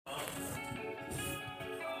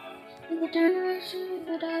the generation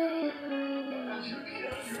that I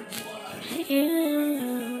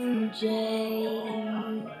MJ.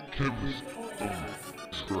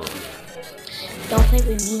 Don't play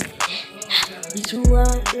with me. Beat you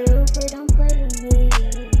up, girl, but don't play with me.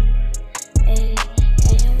 Hey,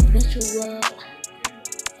 I'll beat you up.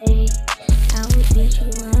 Hey, I will beat you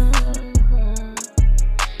up.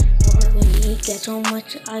 Don't play with me. Got so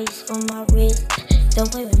much ice on my wrist.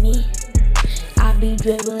 Don't play with me. I be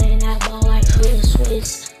dribbling that ball like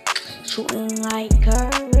Swiss, shooting like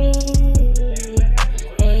Curry.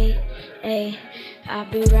 Hey, I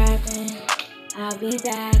be rapping, I be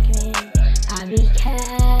backing, I be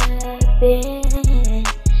capping.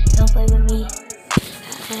 Don't play with me,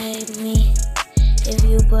 play with me. If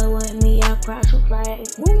you play with me, I'll crush you like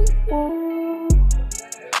woo woo.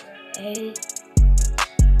 Hey,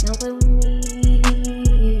 don't play with me.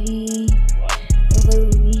 Don't play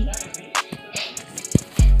with me.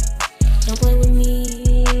 Don't play with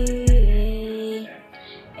me.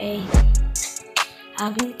 Hey, I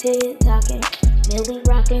be talking, Millie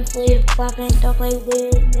rockin', flip flopping. Don't play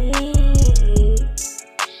with me.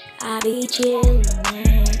 I be chillin',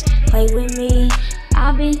 play with me.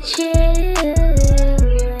 I be chillin'.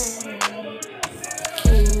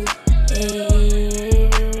 Ooh, yeah.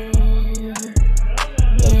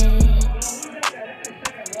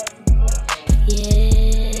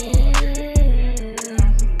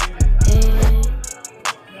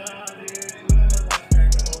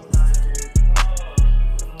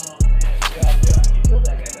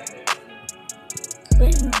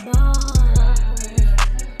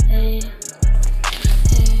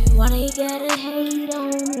 Why they gotta hate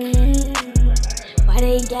on me? Why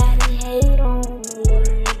they gotta hate on me?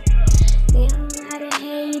 They don't gotta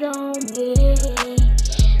hate on me.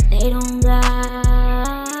 They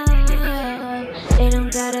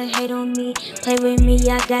don't gotta hate on me. Play with me,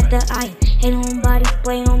 I got the ice. Ain't nobody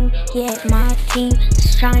play on me. Yeah, my team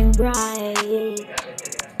shine bright. Yeah.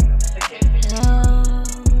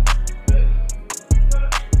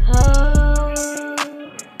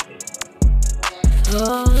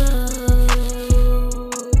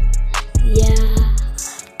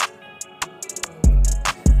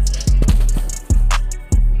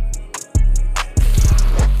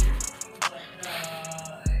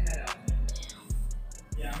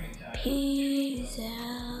 Peace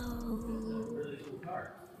out. Alright,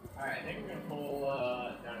 I think we're gonna pull